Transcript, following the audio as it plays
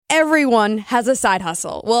Everyone has a side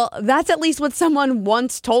hustle. Well, that's at least what someone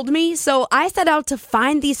once told me. So I set out to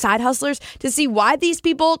find these side hustlers to see why these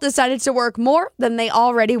people decided to work more than they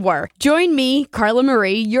already were. Join me, Carla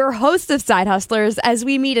Marie, your host of Side Hustlers, as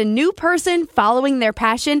we meet a new person following their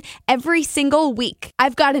passion every single week.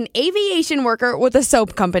 I've got an aviation worker with a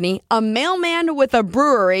soap company, a mailman with a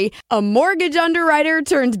brewery, a mortgage underwriter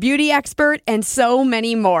turned beauty expert, and so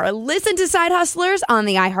many more. Listen to Side Hustlers on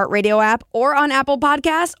the iHeartRadio app or on Apple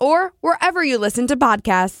Podcasts or wherever you listen to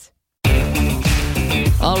podcasts.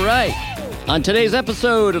 All right. On today's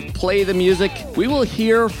episode of Play the Music, we will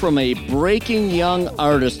hear from a breaking young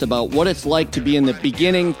artist about what it's like to be in the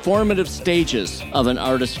beginning, formative stages of an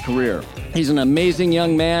artist's career. He's an amazing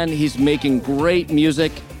young man. He's making great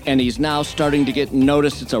music, and he's now starting to get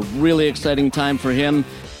noticed. It's a really exciting time for him.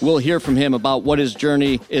 We'll hear from him about what his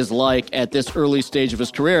journey is like at this early stage of his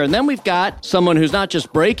career. And then we've got someone who's not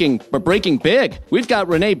just breaking, but breaking big. We've got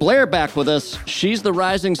Renee Blair back with us. She's the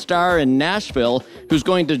rising star in Nashville who's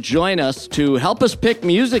going to join us to help us pick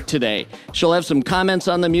music today. She'll have some comments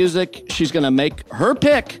on the music. She's going to make her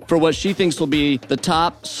pick for what she thinks will be the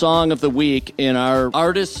top song of the week in our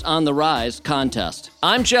Artists on the Rise contest.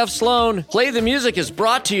 I'm Jeff Sloan. Play the Music is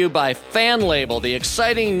brought to you by Fan Label, the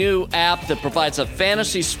exciting new app that provides a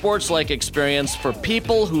fantasy sports-like experience for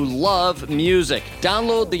people who love music.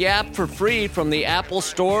 Download the app for free from the Apple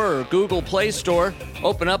Store or Google Play Store.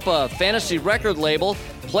 Open up a fantasy record label,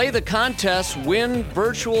 play the contest, win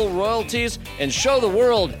virtual royalties, and show the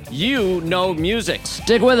world you know music.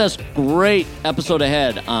 Stick with us. Great episode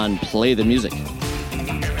ahead on Play the Music.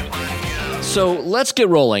 So let's get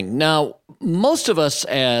rolling. Now, most of us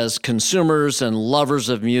as consumers and lovers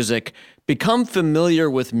of music become familiar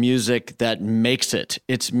with music that makes it.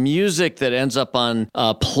 It's music that ends up on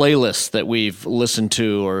a playlist that we've listened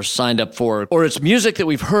to or signed up for, or it's music that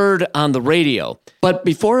we've heard on the radio. But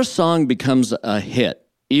before a song becomes a hit,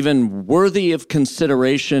 even worthy of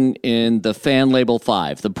consideration in the Fan Label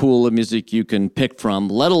 5, the pool of music you can pick from,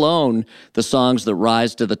 let alone the songs that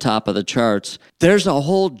rise to the top of the charts, there's a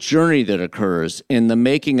whole journey that occurs in the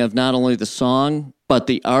making of not only the song, but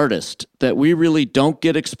the artist that we really don't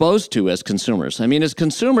get exposed to as consumers. I mean, as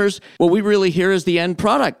consumers, what we really hear is the end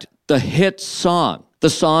product, the hit song. The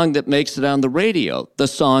song that makes it on the radio, the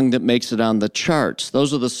song that makes it on the charts.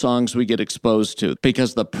 Those are the songs we get exposed to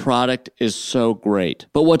because the product is so great.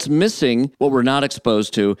 But what's missing, what we're not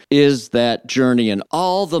exposed to, is that journey and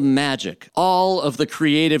all the magic, all of the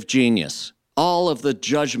creative genius, all of the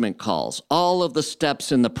judgment calls, all of the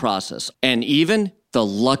steps in the process, and even the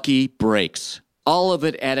lucky breaks. All of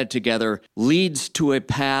it added together leads to a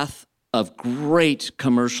path of great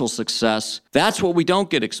commercial success. That's what we don't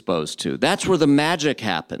get exposed to. That's where the magic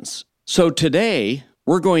happens. So today,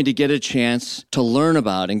 we're going to get a chance to learn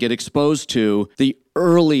about and get exposed to the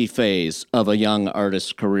early phase of a young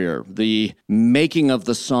artist's career, the making of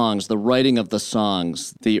the songs, the writing of the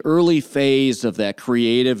songs, the early phase of that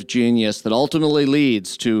creative genius that ultimately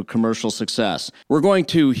leads to commercial success. We're going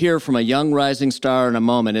to hear from a young rising star in a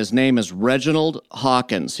moment. His name is Reginald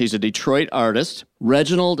Hawkins. He's a Detroit artist.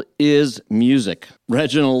 Reginald is music.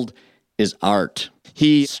 Reginald is art.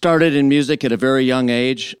 He started in music at a very young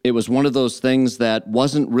age. It was one of those things that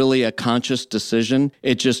wasn't really a conscious decision.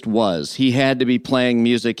 It just was. He had to be playing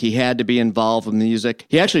music. He had to be involved in music.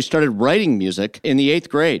 He actually started writing music in the 8th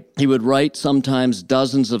grade. He would write sometimes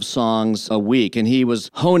dozens of songs a week, and he was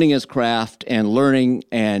honing his craft and learning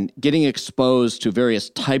and getting exposed to various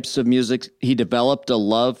types of music. He developed a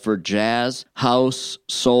love for jazz, house,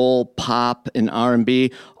 soul, pop, and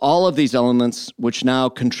R&B, all of these elements which now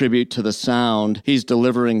contribute to the sound he's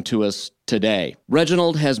delivering to us today.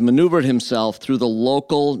 Reginald has maneuvered himself through the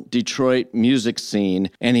local Detroit music scene,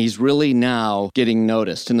 and he's really now getting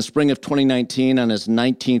noticed. In the spring of 2019, on his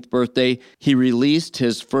 19th birthday, he released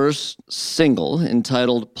his first single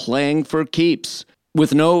entitled Playing for Keeps.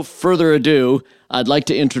 With no further ado, I'd like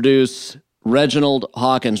to introduce Reginald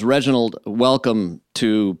Hawkins. Reginald, welcome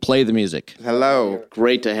to Play the Music. Hello.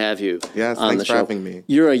 Great to have you. Yes, on thanks the for show. having me.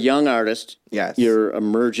 You're a young artist. Yes. You're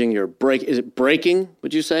emerging. Is it breaking,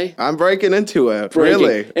 would you say? I'm breaking into it, Breaking.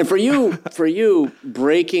 really. And for you,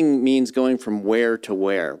 breaking means going from where to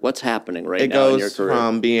where. What's happening right now in your It career? goes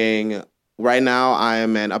from being, right now I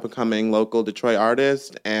am an up-and-coming local Detroit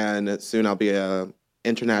artist, and soon I'll be an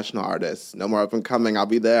international artist. No more up-and-coming, I'll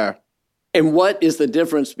be there. And what is the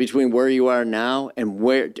difference between where you are now and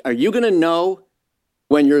where? Are you going to know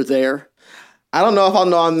when you're there? I don't know if I'll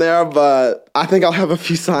know I'm there, but I think I'll have a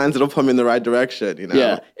few signs that'll put me in the right direction, you know?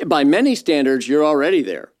 Yeah. By many standards, you're already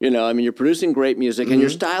there. You know, I mean, you're producing great music, and your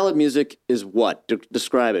style of music is what?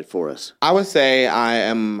 Describe it for us. I would say I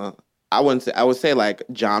am I would say like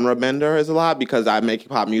genre bender is a lot because I make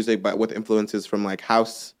hip hop music, but with influences from like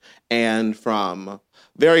house and from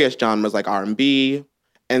various genres like R&B.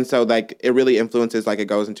 And so like it really influences, like it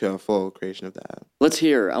goes into a full creation of that.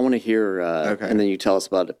 I want to hear, Okay. and then you tell us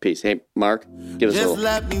about the piece. Hey, Mark, give us a Just little.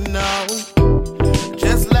 let me know.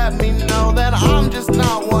 Just let me know that I'm just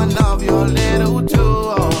not one of your little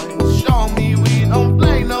toys. Show me we don't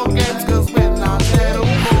play no games because we're not little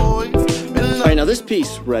boys. All right, now this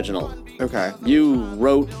piece, Reginald, Okay. you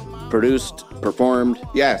wrote, produced, performed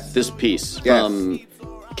Yes. this piece. Yes.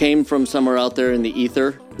 Came from somewhere out there in the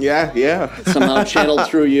ether, Yeah. somehow channeled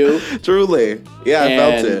through you. Truly. Yeah, I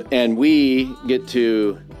felt it. And we get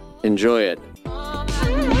to enjoy it.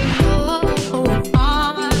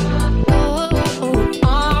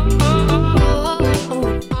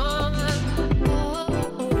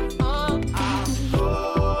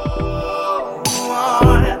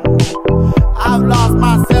 I've lost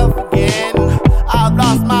myself again. I've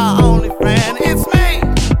lost my only friend. It's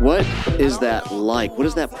me. What is that like? What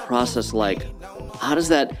is that process like? How does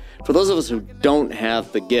that, for those of us who don't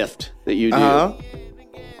have the gift that you do,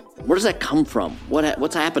 where does that come from?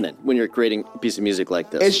 What's happening when you're creating a piece of music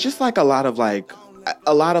like this? It's just like a lot of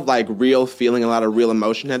real feeling, a lot of real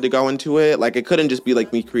emotion had to go into it. Like it couldn't just be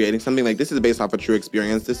like me creating something. Like this is based off a true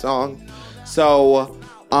experience, this song. So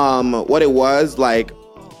what it was, like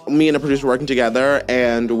me and a producer working together,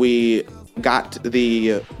 and we got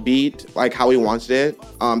the beat like how we wanted it,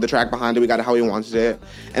 the track behind it, we got it how we wanted it,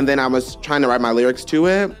 and then I was trying to write my lyrics to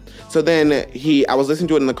it. So then I was listening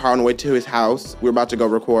to it in the car on the way to his house. We were about to go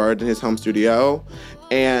record in his home studio,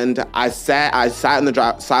 and I sat on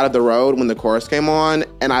the side of the road when the chorus came on,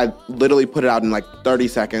 and I literally put it out in like 30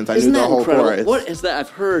 seconds. I Isn't knew the that whole incredible? chorus. What is that? I've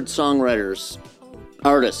heard songwriters,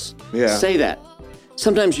 artists say that.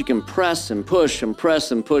 Sometimes you can press and push and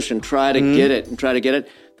press and push and try to get it and try to get it.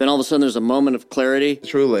 Then all of a sudden there's a moment of clarity.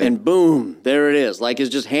 Truly. And boom, there it is. Like it's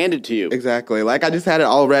just handed to you. Exactly. Like I just had it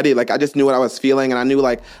already. Like I just knew what I was feeling, and I knew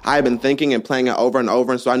like I had been thinking and playing it over and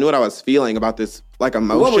over, and so I knew what I was feeling about this like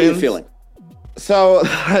emotion. What were you feeling? So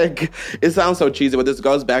like it sounds so cheesy, but this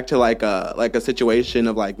goes back to like a situation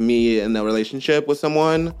of like me in a relationship with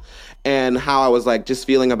someone, and how I was like just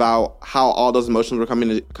feeling about how all those emotions were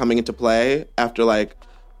coming into play after like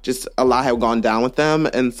just a lot had gone down with them.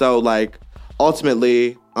 And so like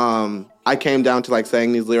ultimately I came down to like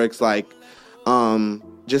saying these lyrics like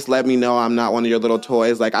just let me know I'm not one of your little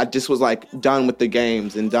toys. Like I just was like done with the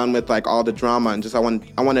games and done with like all the drama, and just I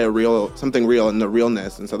wanted something real and the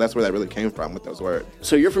realness. And so that's where that really came from with those words.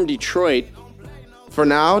 So you're from Detroit. For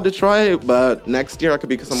now, Detroit, but next year I could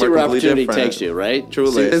be somewhere See where completely opportunity different. takes you, right?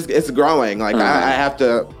 Truly. See, It's growing. Like I've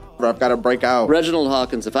got to break out. Reginald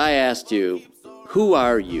Hawkins, if I asked you, who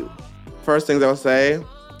are you? First things I would say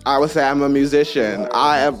I'm a musician.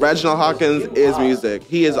 Reginald Hawkins is music.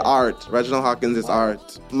 He is art. Reginald Hawkins is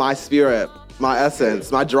art. My spirit, my essence,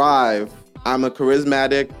 my drive. I'm a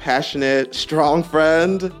charismatic, passionate, strong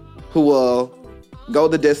friend who will go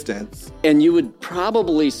the distance. And you would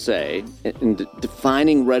probably say, in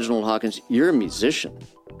defining Reginald Hawkins, you're a musician,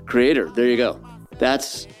 creator. There you go.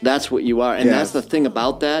 That's what you are. And Yes. that's the thing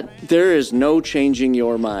about that. There is no changing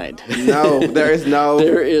your mind. No, there is no...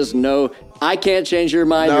 There is no... I can't change your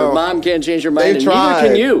mind. No. Your mom can't change your mind. They've and tried. neither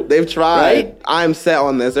can you. They've tried. Right? I'm set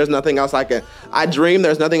on this. There's nothing else I dream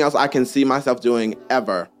there's nothing else I can see myself doing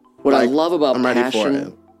ever. What I Like, love about I'm ready for passion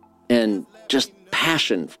it. and just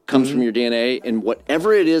passion comes from your DNA, and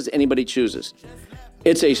whatever it is anybody chooses,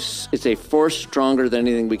 it's a force stronger than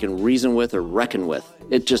anything we can reason with or reckon with.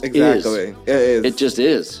 It just Exactly. is. It is. It just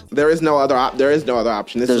is. There is no other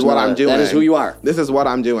option. This There's is what no I'm other- doing. that is who you are. This is what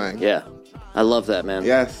I'm doing. Yeah. I love that, man.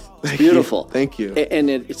 Yes. Thank Beautiful. You. Thank you. And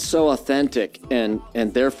it's so authentic and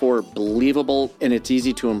therefore believable, and it's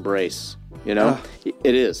easy to embrace. You know,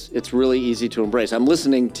 it is. It's really easy to embrace. I'm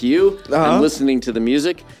listening to you. I'm listening to the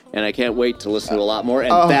music, and I can't wait to listen to a lot more.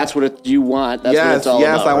 And that's what you want. That's what it's all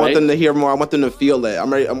about. I want right? them to hear more. I want them to feel it.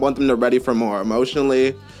 I'm ready. I want them to ready for more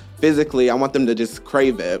emotionally, physically. I want them to just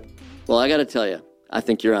crave it. Well, I got to tell you, I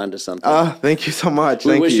think you're onto something. Thank you so much.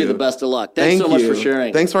 We Thank wish you you the best of luck. Thanks so much for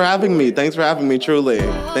sharing. Thanks for having me. Truly.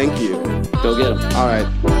 Thank you. Go get them. All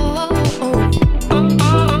right.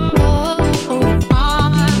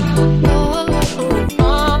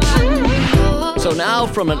 So now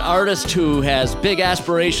from an artist who has big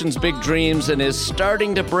aspirations, big dreams, and is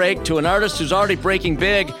starting to break, to an artist who's already breaking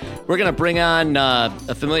big, we're We're going to bring on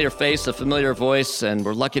a familiar face, a familiar voice, and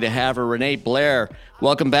we're lucky to have her, Renee Blair.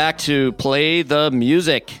 Welcome back to Play the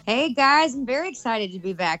Music. Hey, guys. I'm very excited to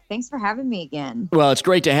be back. Thanks for having me again. Well, it's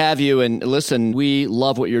great to have you. And listen, we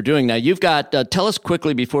love what you're doing. Now, you've got, tell us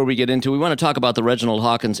quickly before we get into, we want to talk about the Reginald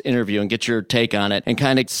Hawkins interview and get your take on it and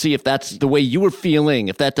kind of see if that's the way you were feeling,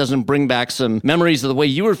 if that doesn't bring back some memories of the way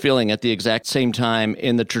you were feeling at the exact same time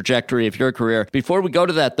in the trajectory of your career. Before we go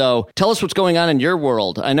to that, though, tell us what's going on in your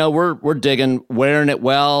world. I know we're digging Wearing It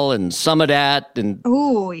Well and Some of That. And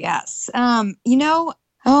oh, yes.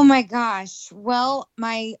 Oh my gosh. Well,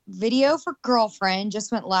 my video for Girlfriend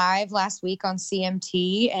just went live last week on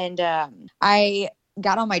CMT, and I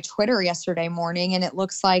got on my Twitter yesterday morning, and it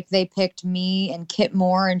looks like they picked me and Kit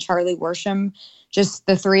Moore and Charlie Worsham, just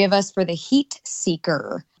the three of us, for the Heat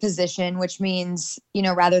Seeker position, which means,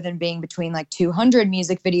 rather than being between like 200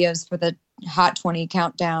 music videos for the Hot 20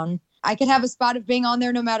 countdown, I could have a spot of being on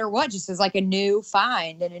there no matter what, just as like a new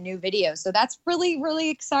find and a new video. So that's really, really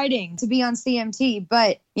exciting to be on CMT.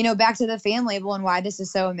 But, back to the fan label and why this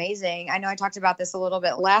is so amazing. I know I talked about this a little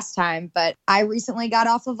bit last time, but I recently got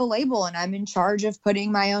off of a label and I'm in charge of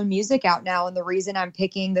putting my own music out now. And the reason I'm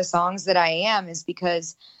picking the songs that I am is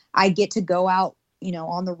because I get to go out,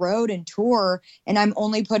 on the road and tour, and I'm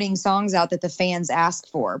only putting songs out that the fans ask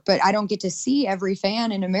for. But I don't get to see every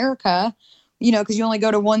fan in America, because you only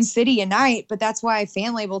go to one city a night. But that's why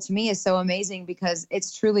fan label to me is so amazing, because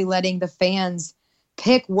it's truly letting the fans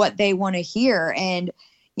pick what they want to hear. And,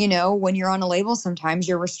 when you're on a label, sometimes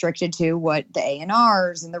you're restricted to what the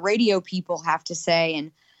A&Rs and the radio people have to say.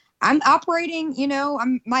 And I'm operating,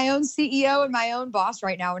 I'm my own CEO and my own boss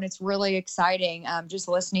right now. And it's really exciting. Just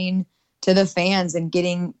listening to the fans and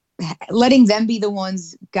letting them be the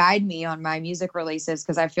ones guide me on my music releases,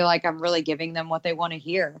 because I feel like I'm really giving them what they want to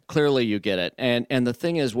hear. Clearly you get it. And the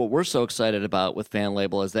thing is, what we're so excited about with Fan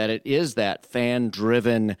Label is that it is that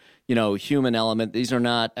fan-driven, human element. These are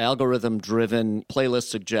not algorithm-driven playlist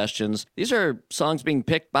suggestions. These are songs being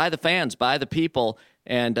picked by the fans, by the people,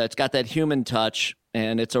 and it's got that human touch.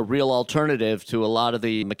 And it's a real alternative to a lot of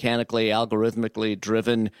the mechanically, algorithmically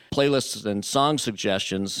driven playlists and song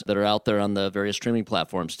suggestions that are out there on the various streaming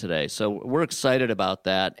platforms today. So we're excited about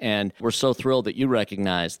that. And we're so thrilled that you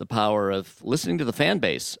recognize the power of listening to the fan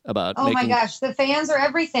base about my gosh, the fans are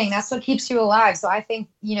everything. That's what keeps you alive. So I think,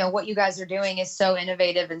 what you guys are doing is so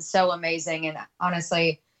innovative and so amazing. And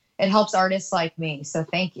honestly, it helps artists like me. So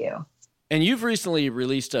thank you. And you've recently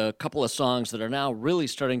released a couple of songs that are now really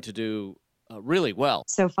starting to do really well.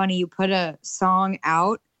 So funny, you put a song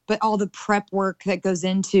out, but all the prep work that goes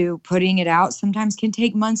into putting it out sometimes can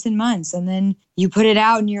take months and months. And then you put it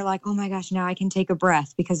out and you're like, oh my gosh, now I can take a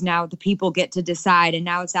breath, because now the people get to decide, and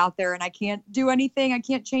now it's out there and I can't do anything. I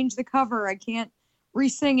can't change the cover. I can't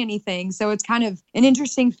re-sing anything. So it's kind of an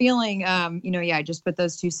interesting feeling. I just put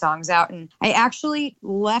those two songs out, and I actually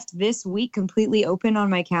left this week completely open on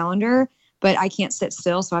my calendar, but I can't sit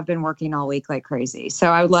still. So I've been working all week like crazy. So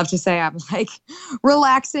I would love to say I'm like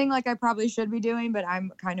relaxing like I probably should be doing, but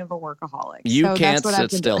I'm kind of a workaholic. You can't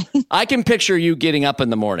sit still. I can picture you getting up in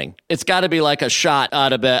the morning. It's got to be like a shot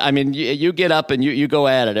out of bed. I mean, you get up and you go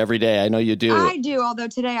at it every day. I know you do. I do. Although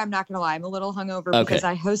today, I'm not going to lie, I'm a little hungover because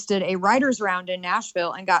I hosted a writers round in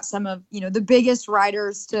Nashville and got some of, the biggest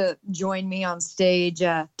writers to join me on stage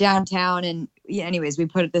downtown. And anyways, we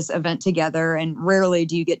put this event together, and rarely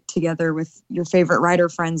do you get together with your favorite writer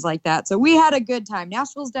friends like that. So we had a good time.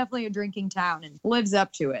 Nashville's definitely a drinking town and lives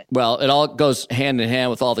up to it. Well, it all goes hand in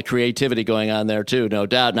hand with all the creativity going on there too, no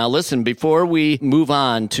doubt. Now listen, before we move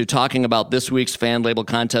on to talking about this week's fan label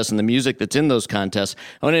contest and the music that's in those contests,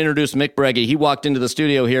 I want to introduce Mick Breggy. He walked into the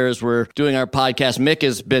studio here as we're doing our podcast. Mick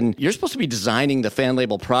you're supposed to be designing the fan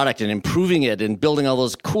label product and improving it and building all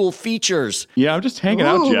those cool features. Yeah, I'm just hanging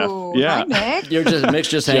out, Jeff. Yeah. Hi, Mick. Mick's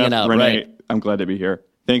just hanging out, Renee, right? I'm glad to be here.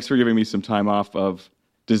 Thanks for giving me some time off of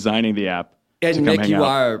designing the app. And Mick, you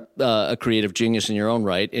are a creative genius in your own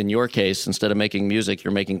right. In your case, instead of making music,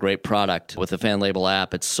 you're making great product with the Fan Label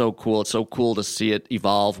app. It's so cool. It's so cool to see it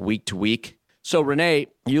evolve week to week. So, Renee,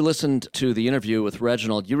 you listened to the interview with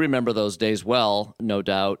Reginald. You remember those days well, no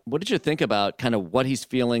doubt. What did you think about kind of what he's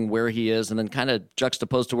feeling, where he is, and then kind of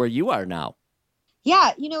juxtaposed to where you are now?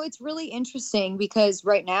 Yeah, it's really interesting because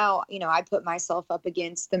right now, I put myself up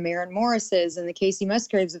against the Maren Morrises and the Casey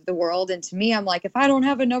Musgraves of the world. And to me, I'm like, if I don't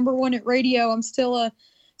have a number one at radio, I'm still a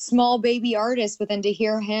small baby artist. But then to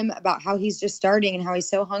hear him about how he's just starting and how he's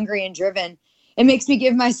so hungry and driven, it makes me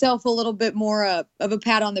give myself a little bit more of a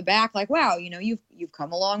pat on the back. Like, wow, you've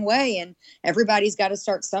come a long way, and everybody's got to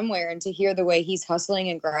start somewhere. And to hear the way he's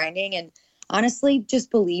hustling and grinding and honestly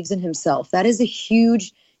just believes in himself. That is a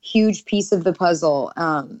huge piece of the puzzle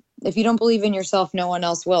if you don't believe in yourself, no one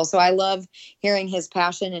else will. So I love hearing his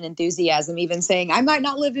passion and enthusiasm, even saying, I might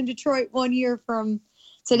not live in Detroit 1 year from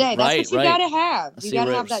today. That's what you got to have. You got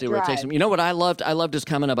to have that drive. It takes him. You know what I loved? I loved his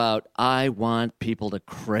comment about, I want people to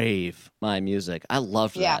crave my music. I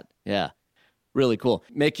loved that. Yeah. Really cool.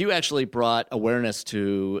 Mick, you actually brought awareness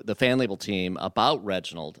to the fan label team about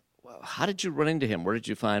Reginald. How did you run into him? Where did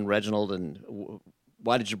you find Reginald, and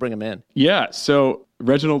why did you bring him in? Yeah, so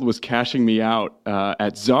Reginald was cashing me out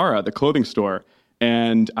at Zara, the clothing store,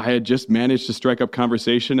 and I had just managed to strike up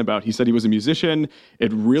conversation about, he said he was a musician.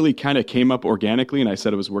 It really kind of came up organically, and I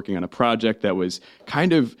said I was working on a project that was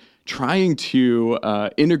kind of trying to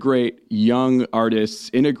integrate young artists,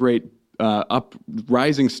 integrate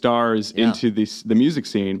rising stars into the music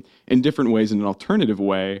scene in different ways, in an alternative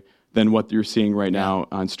way than what you're seeing right now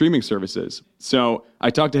on streaming services. So I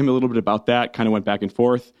talked to him a little bit about that, kind of went back and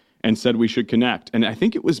forth, and said we should connect. And I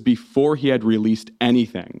think it was before he had released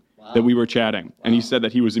anything that we were chatting. And he said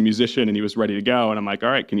that he was a musician and he was ready to go. And I'm like,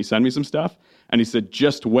 all right, can you send me some stuff? And he said,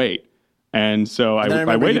 just wait. And so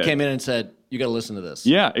I waited. You came in and said, you got to listen to this.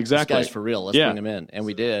 Yeah, exactly. This guy's for real. Let's bring him in. And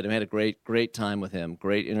we did. And we had a great time with him.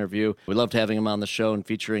 Great interview. We loved having him on the show and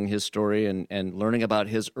featuring his story and learning about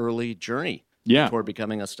his early journey toward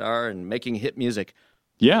becoming a star and making hit music.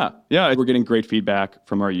 Yeah, we're getting great feedback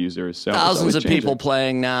from our users. So thousands of people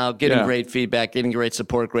playing now, getting great feedback, getting great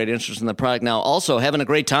support, great interest in the product now. Also having a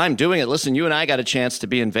great time doing it. Listen, you and I got a chance to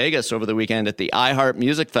be in Vegas over the weekend at the iHeart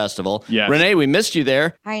Music Festival. Yes. Renee, we missed you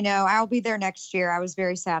there. I know. I'll be there next year. I was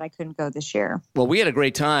very sad I couldn't go this year. Well, we had a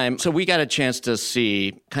great time. So we got a chance to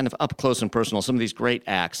see kind of up close and personal some of these great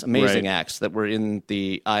acts, amazing acts that were in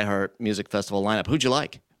the iHeart Music Festival lineup. Who'd you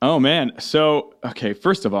like? Oh, man. So, okay,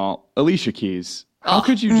 first of all, Alicia Keys. How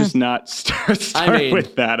could you just not start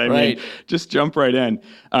with that? I mean, just jump right in.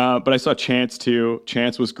 But I saw Chance too.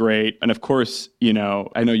 Chance was great. And of course, I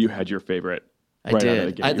know you had your favorite. I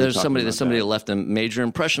did. There's somebody that left a major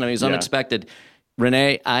impression on me. It was unexpected.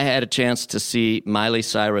 Renee, I had a chance to see Miley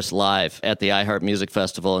Cyrus live at the iHeart Music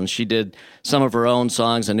Festival, and she did some of her own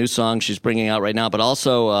songs, a new song she's bringing out right now, but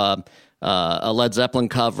also a Led Zeppelin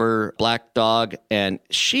cover, Black Dog, and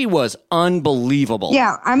she was unbelievable.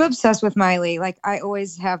 Yeah, I'm obsessed with Miley. Like I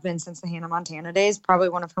always have been since the Hannah Montana days, probably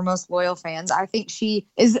one of her most loyal fans. I think she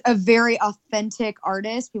is a very authentic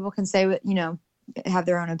artist. People can say, have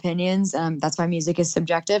their own opinions. That's why music is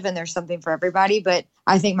subjective and there's something for everybody. But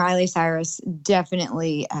I think Miley Cyrus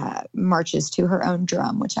definitely marches to her own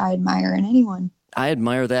drum, which I admire in anyone. I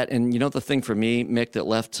admire that. And the thing for me, Mick, that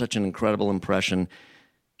left such an incredible impression,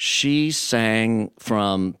 she sang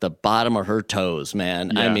from the bottom of her toes,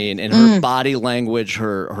 man. Yeah. I mean, in her body language,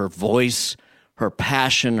 her voice, her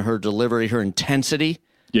passion, her delivery, her intensity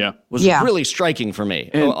was really striking for me.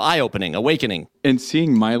 Eye-opening, awakening. And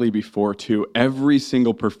seeing Miley before, too, every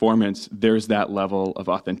single performance, there's that level of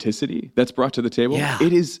authenticity that's brought to the table. Yeah.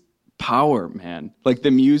 It is power, man. Like the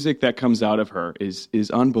music that comes out of her is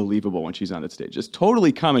unbelievable when she's on that stage. Just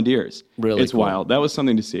totally commandeers. Really, it's wild. That was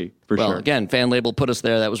something to see for sure. Well, again, fan label put us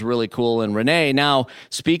there. That was really cool. And Renee, now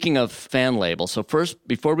speaking of fan label, so first,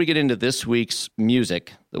 before we get into this week's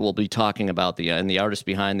music that we'll be talking about and the artists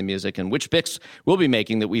behind the music and which picks we'll be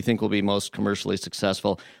making that we think will be most commercially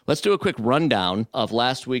successful, let's do a quick rundown of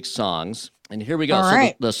last week's songs. And here we go. All so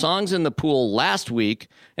right. the songs in the pool last week,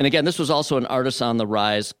 and again, this was also an Artists on the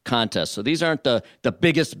Rise contest. So these aren't the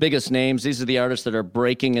biggest names. These are the artists that are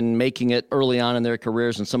breaking and making it early on in their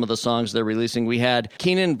careers and some of the songs they're releasing. We had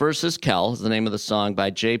Keenan vs. Kel is the name of the song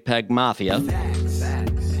by JPEG Mafia.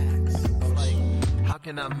 How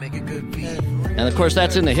can I make a good beat? And of course,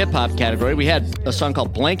 that's in the hip-hop category. We had a song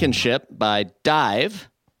called Blankenship by Dive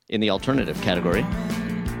in the alternative category.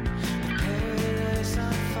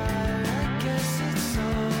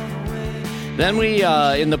 Then we,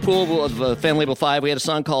 in the pool of Fan Label 5, we had a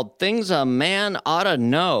song called Things a Man Oughta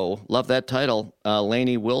Know. Love that title.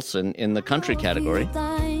 Lainey Wilson in the country category.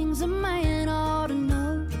 Things a man ought to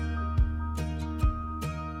know.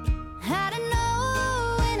 How to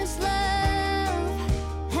know when it's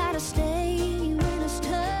love. How to stay when it's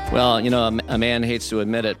tough. Well, a man hates to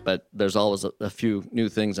admit it, but there's always a few new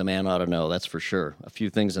things a man ought to know. That's for sure. A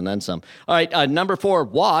few things and then some. All right, number 4,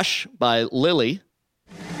 Wash by Lily.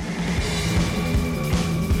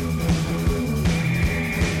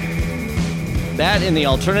 That in the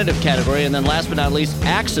alternative category. And then last but not least,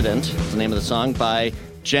 Accident is the name of the song by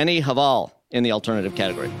Jenny Haval in the alternative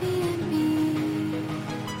category.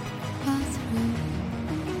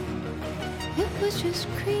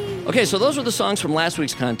 Okay, so those were the songs from last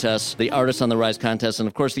week's contest, the Artists on the Rise contest. And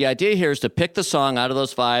of course, the idea here is to pick the song out of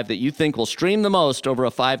those 5 that you think will stream the most over a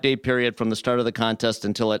 5-day period from the start of the contest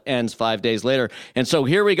until it ends 5 days later. And so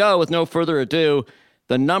here we go, with no further ado.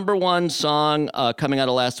 The number 1 song coming out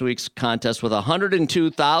of last week's contest with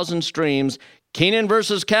 102,000 streams, Keenan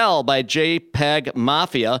vs. Kel by JPEG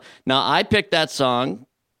Mafia. Now, I picked that song.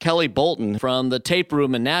 Kelly Bolton from the Tape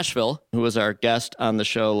Room in Nashville, who was our guest on the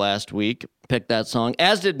show last week, picked that song,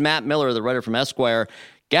 as did Matt Miller, the writer from Esquire.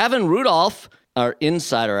 Gavin Rudolph, our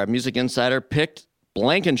insider, our music insider, picked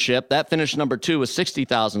Blankenship. That finished number 2 with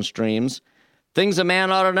 60,000 streams. Things a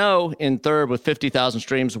Man Ought to Know in third with 50,000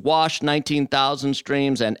 streams. Wash, 19,000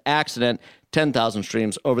 streams. And Accident, 10,000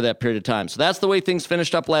 streams over that period of time. So that's the way things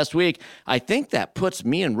finished up last week. I think that puts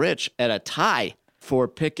me and Rich at a tie for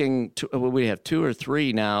picking, we have 2 or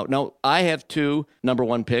 3 now. No, I have 2 number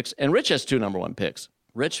 1 picks, and Rich has 2 number 1 picks.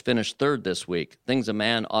 Rich finished third this week. Things a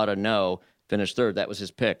Man Ought to Know finished third. That was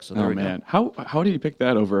his pick. So there we go. How did you pick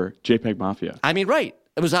that over JPEG Mafia? I mean, right.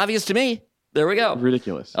 It was obvious to me. There we go.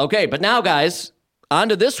 Ridiculous. Okay, but now, guys, on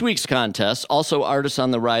to this week's contest, also Artists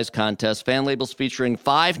on the Rise contest, fan labels featuring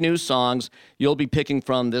 5 new songs you'll be picking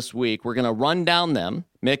from this week. We're going to run down them.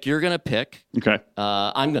 Mick, you're going to pick. Okay.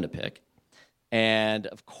 I'm going to pick. And,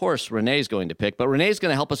 of course, Renee's going to pick. But Renee's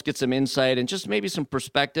going to help us get some insight and just maybe some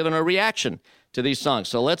perspective and a reaction to these songs.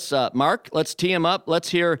 So let's, Mark, let's tee him up. Let's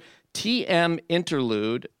hear TM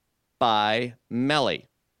Interlude by Melly.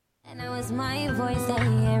 And it was my voice that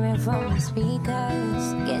you hearing from the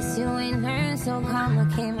speakers. Guess you ain't learned, so karma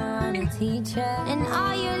came around to teach her. And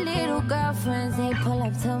all your little girlfriends, they pull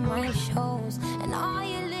up to my shows. And all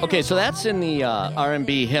your little Okay, so that's in the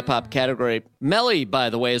R&B hip-hop category. Melly, by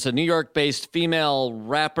the way, is a New York-based female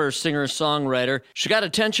rapper, singer, songwriter. She got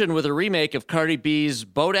attention with a remake of Cardi B's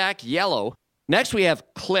Bodak Yellow. Next, we have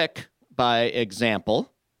Click by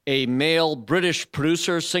Example, a male British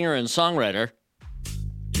producer, singer, and songwriter.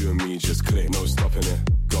 You and me just click, no stopping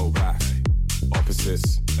it. Go back,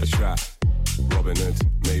 opposites attract. Robin Hood,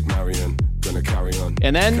 Maid Marian, gonna carry on.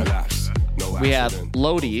 And then Collapse, no we have accident.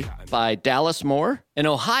 Lodi by Dallas Moore, an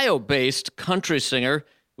Ohio-based country singer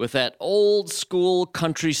with that old-school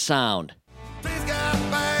country sound. Things got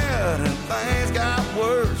bad and things got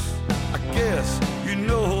worse. I guess you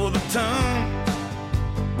know the tune.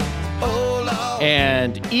 Oh, Lord.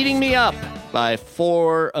 And Eating Me Up by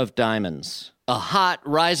 4 of Diamonds, a hot,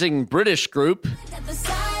 rising British group. at the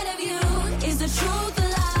side of you. Is the truth a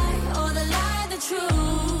lie or the lie the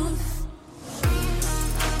truth?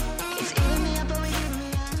 It's eating me up, but we eating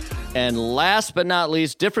me up. And last but not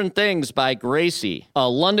least, Different Things by Gracie, a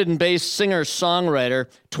London-based singer-songwriter.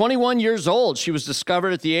 21 years old, she was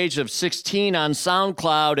discovered at the age of 16 on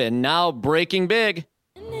SoundCloud and now breaking big.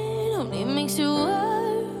 And it only makes it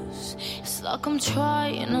worse. It's like I'm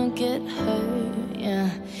trying to get hurt, yeah.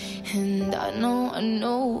 And I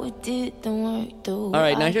know it didn't work though. All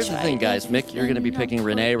right, now here's the thing, guys. Mick, you're going to be picking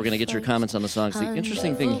Renee. We're going to get your comments on the songs. The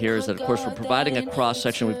interesting thing here is that, of course, we're providing a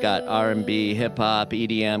cross-section. We've got R&B, hip-hop,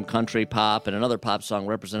 EDM, country pop, and another pop song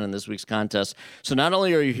represented in this week's contest. So not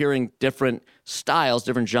only are you hearing different styles,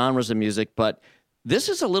 different genres of music, but this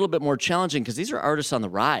is a little bit more challenging because these are artists on the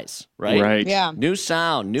rise, right? Right. Yeah. New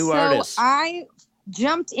sound, new So artists. I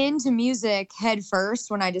jumped into music head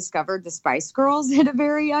first when I discovered the Spice Girls at a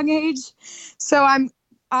very young age. So I'm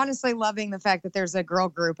honestly loving the fact that there's a girl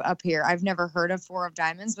group up here. I've never heard of 4 of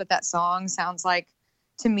Diamonds, but that song sounds like,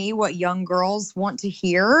 to me, what young girls want to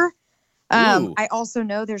hear. Ooh. I also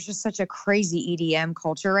know there's just such a crazy EDM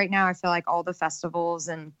culture right now. I feel like all the festivals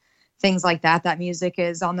and things like that music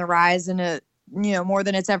is on the rise and more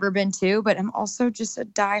than it's ever been too. But I'm also just a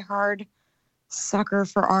diehard sucker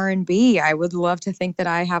for R&B. I would love to think that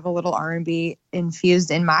I have a little R&B infused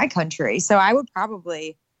in my country. So I would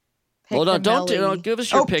probably pick Hold on, the don't Melly. give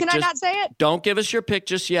us your Oh, pick. can I not say it? Don't give us your pick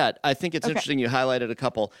just yet. I think it's Okay. interesting you highlighted a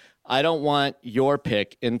couple. I don't want your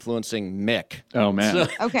pick influencing Mick. Oh, man.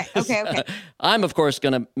 So- Okay. I'm, of course,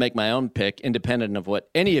 going to make my own pick independent of what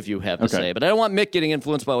any of you have to Okay. say. But I don't want Mick getting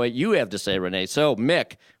influenced by what you have to say, Renee. So,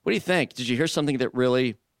 Mick, what do you think? Did you hear something that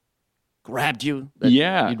really grabbed you? That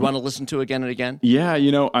Yeah. you'd want to listen to again and again? Yeah,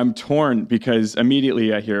 I'm torn because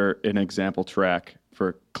immediately I hear an example track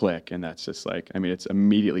for Click, and that's just like, it's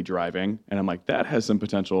immediately driving, and I'm like, that has some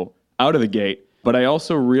potential out of the gate. But I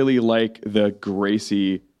also really like the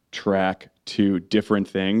Gracie track to Different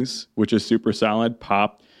Things, which is super solid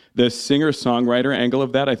pop. The singer-songwriter angle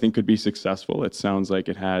of that, I think, could be successful. It sounds like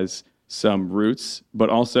it has some roots,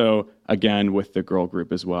 but also, again, with the girl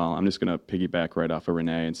group as well. I'm just going to piggyback right off of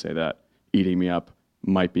Renee and say that Eating Me Up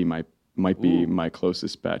might be my might be my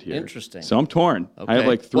closest bet here. Interesting. So I'm torn. I have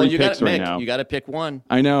like three picks right now. You got to pick one.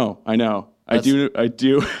 I know. I do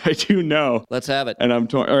know. Let's have it. And I'm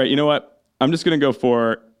torn. All right, you know what? I'm just going to go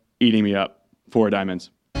for Eating Me Up, 4 of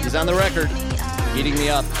Diamonds. He's on the record. Eating Me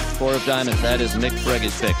Up, 4 of Diamonds. That is Mick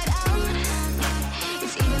Brega's pick.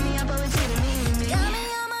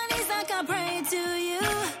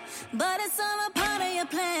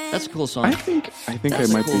 That's a cool song. I think I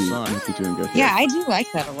might be doing good here. Yeah, I do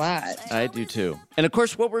like that a lot. I do too. And of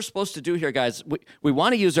course, what we're supposed to do here, guys, we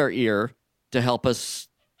want to use our ear to help us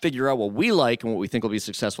figure out what we like and what we think will be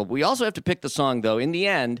successful. But we also have to pick the song, though, in the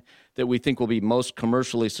end, that we think will be most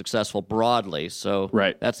commercially successful broadly. So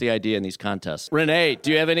that's the idea in these contests. Renee,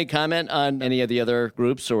 do you have any comment on any of the other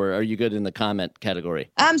groups, or are you good in the comment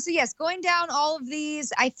category? So yes, going down all of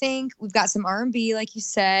these, I think we've got some R&B, like you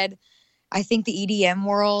said. I think the EDM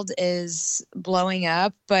world is blowing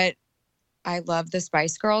up, but I love the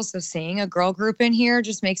Spice Girls. So seeing a girl group in here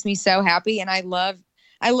just makes me so happy. And I love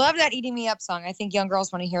that Eating Me Up song. I think young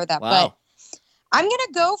girls want to hear that. Wow. But I'm going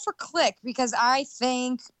to go for Click because I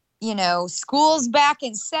think, school's back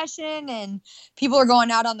in session and people are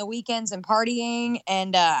going out on the weekends and partying.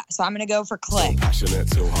 And so I'm going to go for Click. Passionate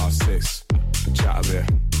till 6:30. Chat a bit,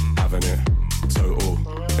 having it. Total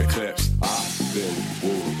eclipse. I've been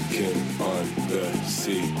walking on the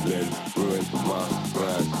ceiling, ruined my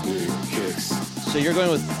brand new kicks. So you're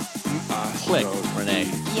going with Click, Renee.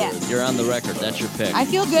 Yes. You're on the record. That's your pick. I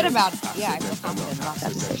feel good about it. Yeah, I feel confident about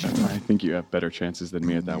that decision. I think you have better chances than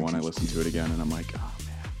me at that one. I listened to it again, and I'm like, oh,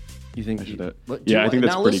 man. You think? I should have. Yeah, I think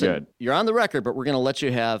that's pretty good. You're on the record, but we're going to let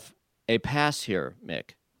you have a pass here,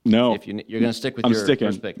 Mick. No. If you're going to stick with I'm your sticking.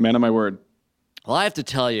 first pick. Man of my word. Well, I have to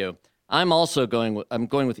tell you, I'm also going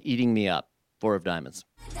with Eating Me Up, 4 of Diamonds.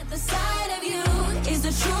 At the side of you is the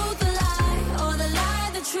truth, the lie, or the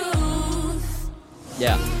lie, the truth.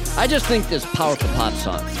 Yeah, I just think this powerful pop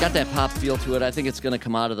song. It's got that pop feel to it. I think it's going to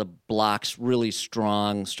come out of the blocks really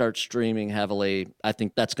strong, start streaming heavily. I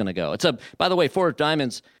think that's going to go. By the way, 4 of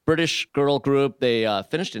Diamonds, British girl group. They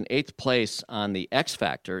finished in 8th place on the X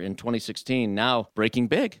Factor in 2016. Now breaking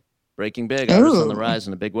big. Artists on the rise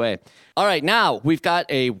in a big way. All right, now we've got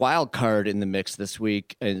a wild card in the mix this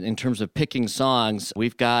week in terms of picking songs.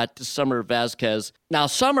 We've got Summer Vasquez. Now,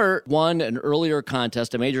 Summer won an earlier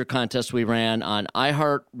contest, a major contest we ran on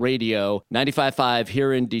iHeartRadio 95.5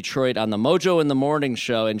 here in Detroit on the Mojo in the Morning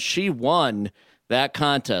show, and she won that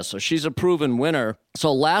contest. So she's a proven winner.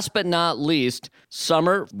 So last but not least,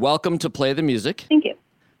 Summer, welcome to Play the Music. Thank you.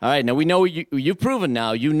 All right, now we know you've proven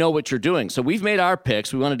now you know what you're doing. So we've made our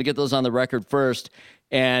picks. We wanted to get those on the record first.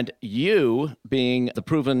 And you, being the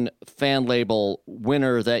proven fan label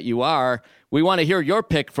winner that you are, we want to hear your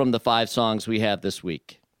pick from the 5 songs we have this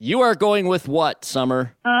week. You are going with what,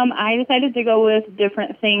 Summer? I decided to go with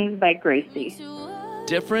Different Things by Gracie.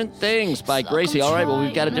 Different Things by Gracie. All right, well,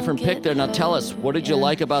 we've got a different pick there. Now tell us, what did you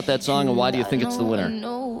like about that song and why do you think it's the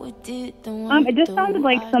winner? It just sounded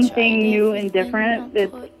like something new and different.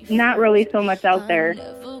 It's not really so much out there.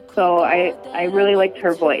 So I really liked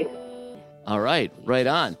her voice. All right, right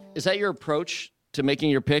on. Is that your approach to making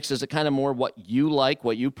your picks? Is it kind of more what you like,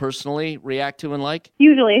 what you personally react to and like?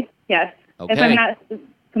 Usually, yes. Okay. If I'm not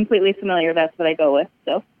completely familiar, that's what I go with.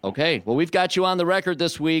 So. Okay, well, we've got you on the record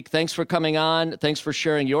this week. Thanks for coming on. Thanks for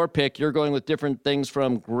sharing your pick. You're going with Different Things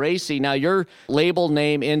from Gracie. Now, your label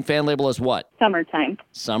name in fan label is what? Summertime.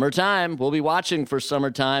 Summertime. We'll be watching for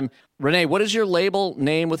Summertime. Renee, what is your label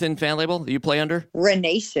name within fan label that you play under?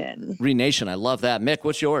 Renation. Renation. I love that. Mick,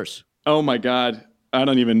 what's yours? Oh, my God. I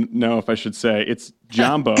don't even know if I should say. It's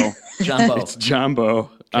Jumbo. Jumbo. It's Jumbo. Okay.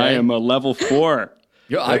 I am a level 4.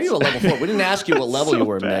 Are you a level 4? We didn't ask you what level so you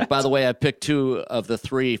were, bad. Mick. By the way, I picked 2 of the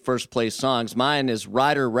 3 first-place songs. Mine is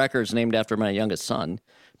Rider Records, named after my youngest son.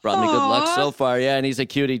 Brought me good luck so far. Yeah, and he's a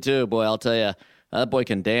cutie, too. Boy, I'll tell you, that boy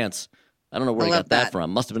can dance. I don't know where he got that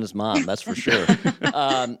from. Must have been his mom, that's for sure.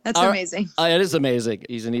 That's amazing. It is amazing.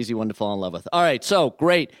 He's an easy one to fall in love with. All right, so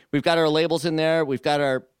great. We've got our labels in there. We've got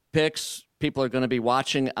our picks. People are going to be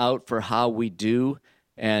watching out for how we do.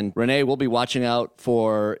 And Renee, we'll be watching out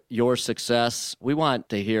for your success. We want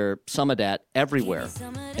to hear some of that everywhere.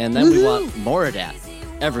 And then we want more of that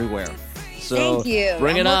everywhere. So thank you.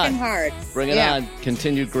 Bring it on. Working hard. Bring it on.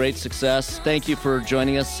 Continued great success. Thank you for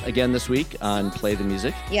joining us again this week on Play the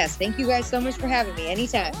Music. Yes, thank you guys so much for having me.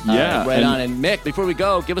 Anytime. Yeah. Right on. And Mick, before we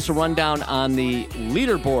go, give us a rundown on the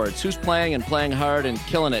leaderboards. Who's playing and playing hard and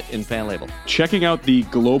killing it in fan label? Checking out the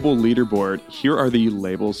global leaderboard, here are the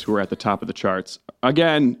labels who are at the top of the charts.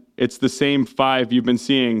 Again, it's the same 5 you've been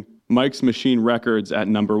seeing. Mike's Machine Records at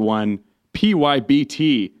number 1.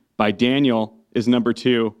 PYBT by Daniel is number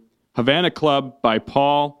 2. Havana Club by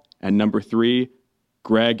Paul And number 3,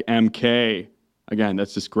 Greg MK. Again,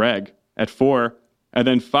 that's just Greg at 4. And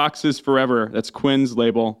then Foxes Forever, that's Quinn's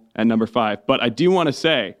label, at number 5. But I do want to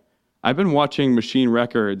say, I've been watching Machine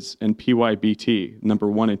Records and PYBT, number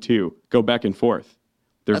 1 and 2, go back and forth.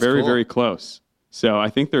 They're That's very, cool. very close. So I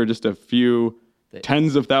think there are just a few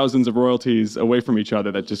tens of thousands of royalties away from each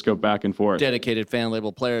other that just go back and forth. Dedicated fan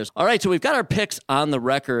label players. All right, so we've got our picks on the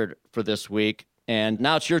record for this week. And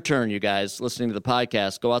now it's your turn, you guys, listening to the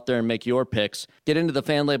podcast. Go out there and make your picks. Get into the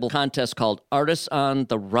fan label contest called Artists on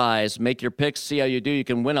the Rise. Make your picks. See how you do. You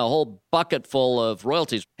can win a whole bucket full of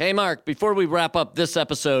royalties. Hey, Mark, before we wrap up this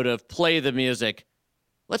episode of Play the Music,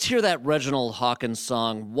 let's hear that Reginald Hawkins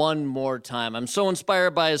song one more time. I'm so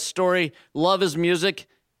inspired by his story. Love his music.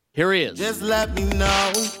 Here he is. Just let me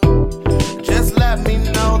know. Just let me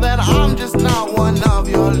know that I'm just not one of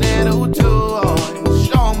your little toys.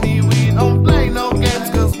 Show me we don't play no games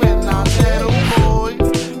 'cause we're not little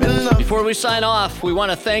boys. Before we sign off, we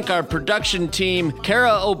want to thank our production team,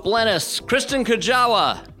 Kara O'Blenis, Kristen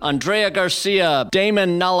Kajawa, Andrea Garcia,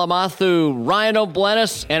 Damon Nalamathu, Ryan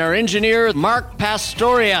O'Blenis, and our engineer, Mark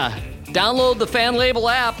Pastoria. Download the Fan Label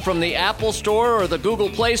app from the Apple Store or the Google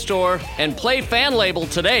Play Store and play Fan Label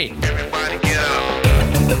today. Everybody get up.